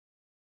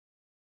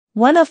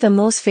One of the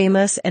most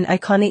famous and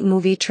iconic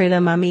movie trailer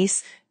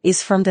Mummies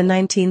is from the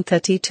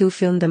 1932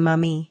 film The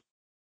Mummy.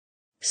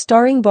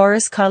 Starring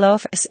Boris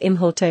Karloff as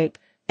Imhotep,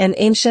 an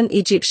ancient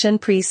Egyptian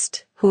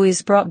priest who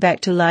is brought back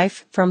to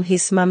life from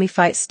his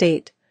mummified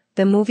state.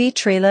 The movie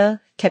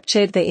trailer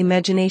captured the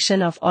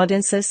imagination of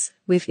audiences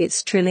with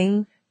its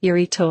thrilling,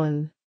 eerie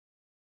tone.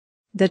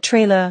 The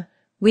trailer,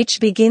 which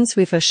begins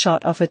with a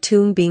shot of a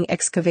tomb being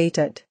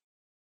excavated,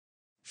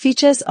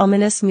 features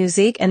ominous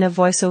music and a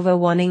voiceover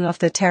warning of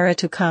the terror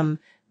to come.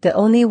 The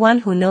only one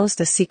who knows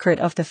the secret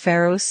of the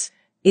pharaohs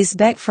is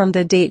back from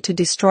the dead to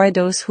destroy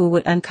those who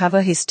would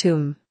uncover his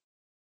tomb.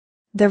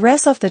 The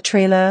rest of the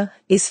trailer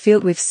is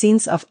filled with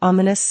scenes of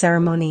ominous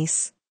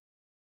ceremonies,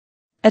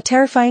 a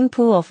terrifying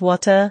pool of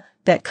water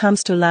that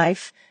comes to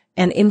life,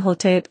 and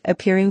Imhotep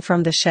appearing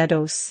from the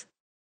shadows.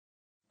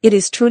 It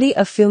is truly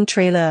a film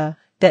trailer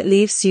that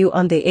leaves you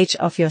on the edge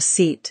of your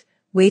seat,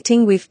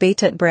 waiting with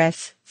bated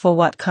breath for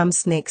what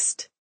comes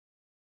next.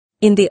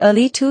 In the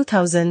early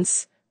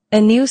 2000s, a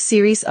new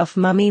series of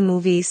mummy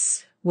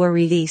movies were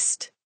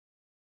released,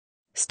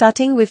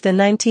 starting with the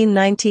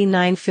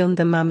 1999 film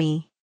The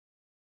Mummy.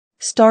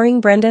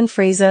 Starring Brendan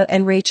Fraser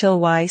and Rachel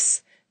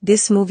Weisz,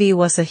 this movie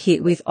was a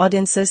hit with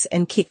audiences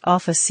and kicked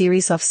off a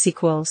series of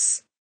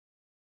sequels.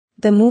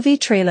 The movie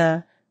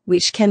trailer,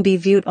 which can be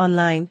viewed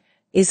online,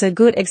 is a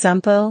good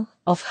example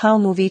of how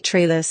movie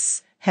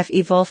trailers have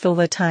evolved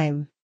over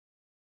time.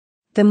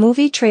 The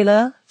movie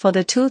trailer for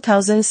the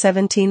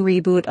 2017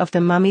 reboot of The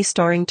Mummy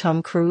starring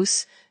Tom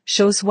Cruise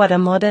shows what a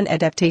modern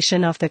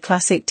adaptation of the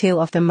classic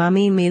tale of the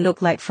mummy may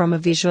look like from a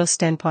visual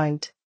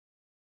standpoint.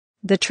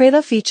 The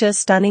trailer features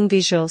stunning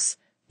visuals,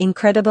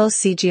 incredible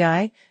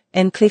CGI,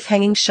 and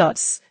cliffhanging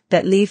shots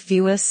that leave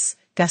viewers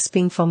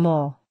gasping for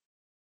more.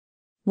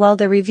 While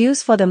the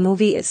reviews for the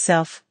movie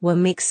itself were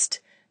mixed,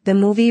 the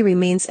movie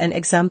remains an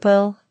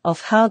example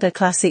of how the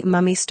classic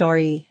mummy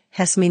story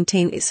has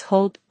maintained its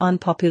hold on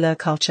popular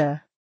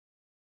culture.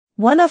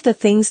 One of the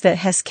things that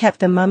has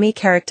kept the mummy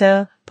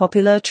character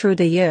popular through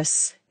the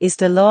years is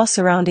the lore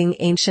surrounding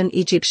ancient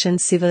Egyptian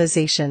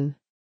civilization.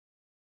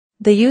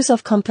 The use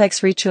of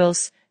complex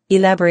rituals,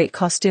 elaborate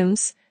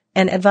costumes,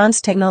 and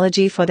advanced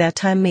technology for their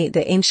time made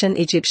the ancient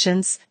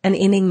Egyptians an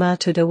enigma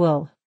to the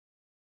world.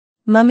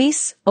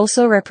 Mummies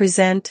also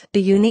represent a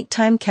unique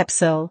time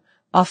capsule,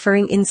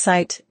 offering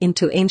insight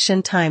into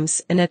ancient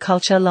times and a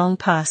culture long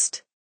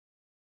past,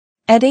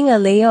 adding a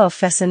layer of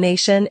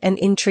fascination and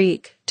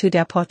intrigue to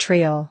their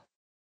portrayal.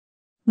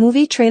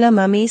 Movie trailer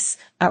mummies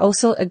are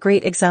also a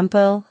great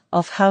example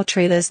of how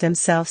trailers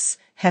themselves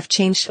have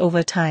changed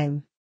over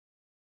time.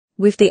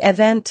 With the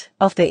advent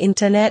of the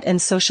internet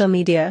and social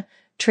media,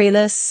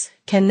 trailers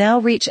can now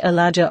reach a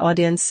larger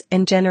audience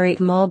and generate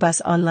more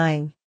buzz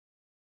online.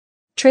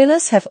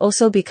 Trailers have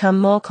also become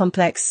more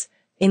complex,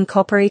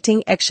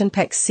 incorporating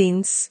action-packed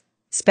scenes,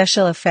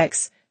 special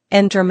effects,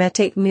 and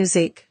dramatic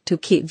music to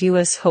keep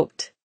viewers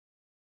hooked.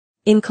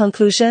 In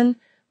conclusion,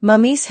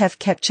 mummies have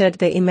captured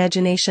the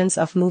imaginations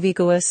of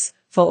moviegoers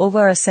for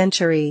over a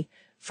century,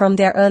 from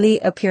their early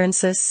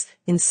appearances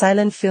in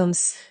silent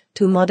films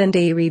to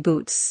modern-day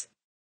reboots.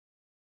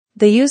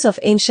 The use of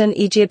ancient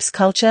Egypt's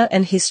culture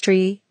and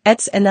history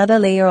adds another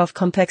layer of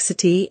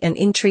complexity and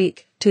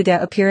intrigue to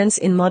their appearance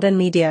in modern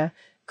media,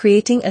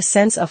 creating a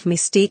sense of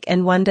mystique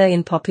and wonder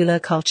in popular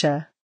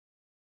culture.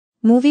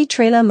 Movie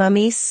trailer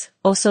mummies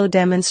also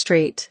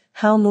demonstrate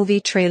how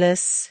movie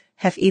trailers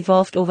have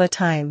evolved over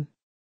time,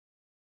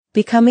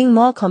 becoming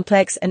more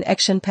complex and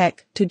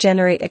action-packed to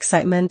generate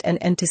excitement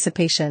and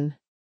anticipation.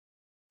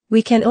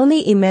 We can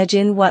only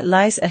imagine what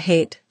lies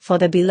ahead for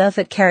the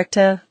beloved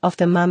character of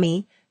the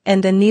mummy,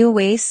 and the new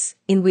ways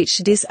in which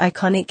this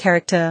iconic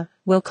character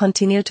will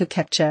continue to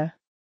capture.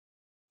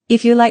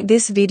 If you like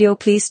this video,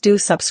 please do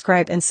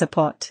subscribe and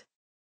support.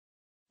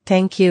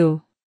 Thank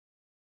you.